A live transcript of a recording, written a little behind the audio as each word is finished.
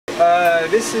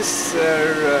This is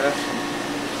our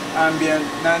ambient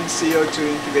non-CO2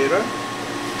 incubator.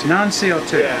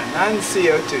 Non-CO2? Yeah,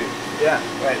 non-CO2. Yeah,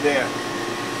 right there.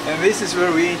 And this is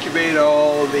where we incubate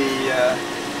all the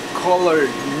colored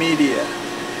media,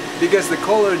 because the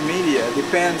colored media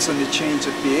depends on the change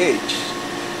of pH.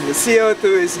 The CO2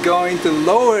 is going to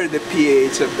lower the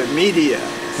pH of the media.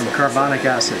 From carbonic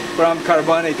acid. From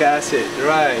carbonic acid,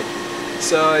 right.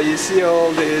 So you see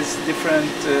all these different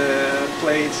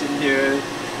plates in here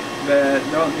that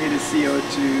don't need a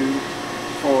CO2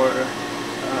 for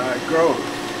growth.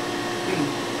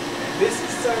 This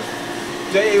is our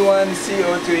day one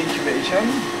CO2 incubation.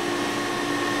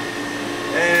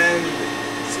 And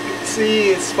as you can see,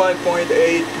 it's 5.8%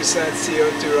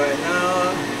 CO2 right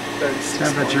now.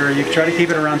 Temperature, you try to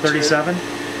keep it around 37?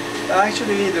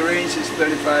 Actually, the range is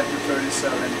 35 to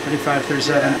 37. 35 to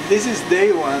 37. Yeah. This is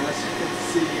day one, as you can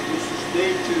see. This is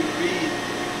day two read.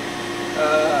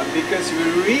 Because we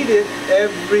read it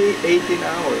every 18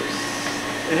 hours.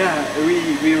 Yeah,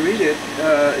 we read it,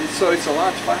 so it's a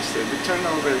lot faster. The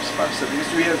turnover is faster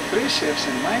because we have 3 shifts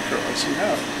in micro, as you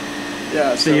know.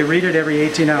 Yeah, so you read it every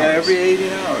 18 hours? Yeah, every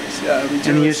 18 hours. Yeah,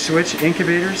 and you switch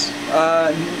incubators?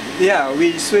 Yeah,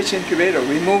 we switch incubator.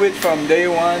 We move it from day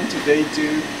 1 to day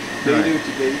 2, day 2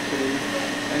 to day 3.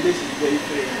 And this is day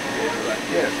 3 incubator right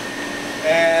here.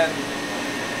 And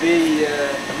the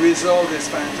result is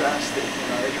fantastic. You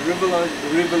know, it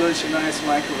revolutionized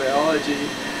microbiology.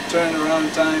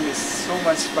 Turnaround time is so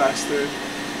much faster.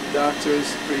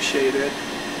 Doctors appreciate it,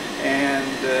 and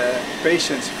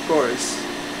patients, of course,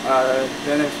 are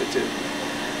benefited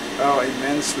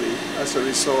immensely as a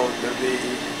result of the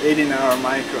 18-hour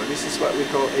micro. This is what we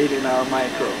call 18-hour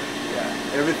micro. Yeah,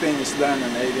 everything is done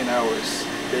on 18 hours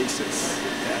basis.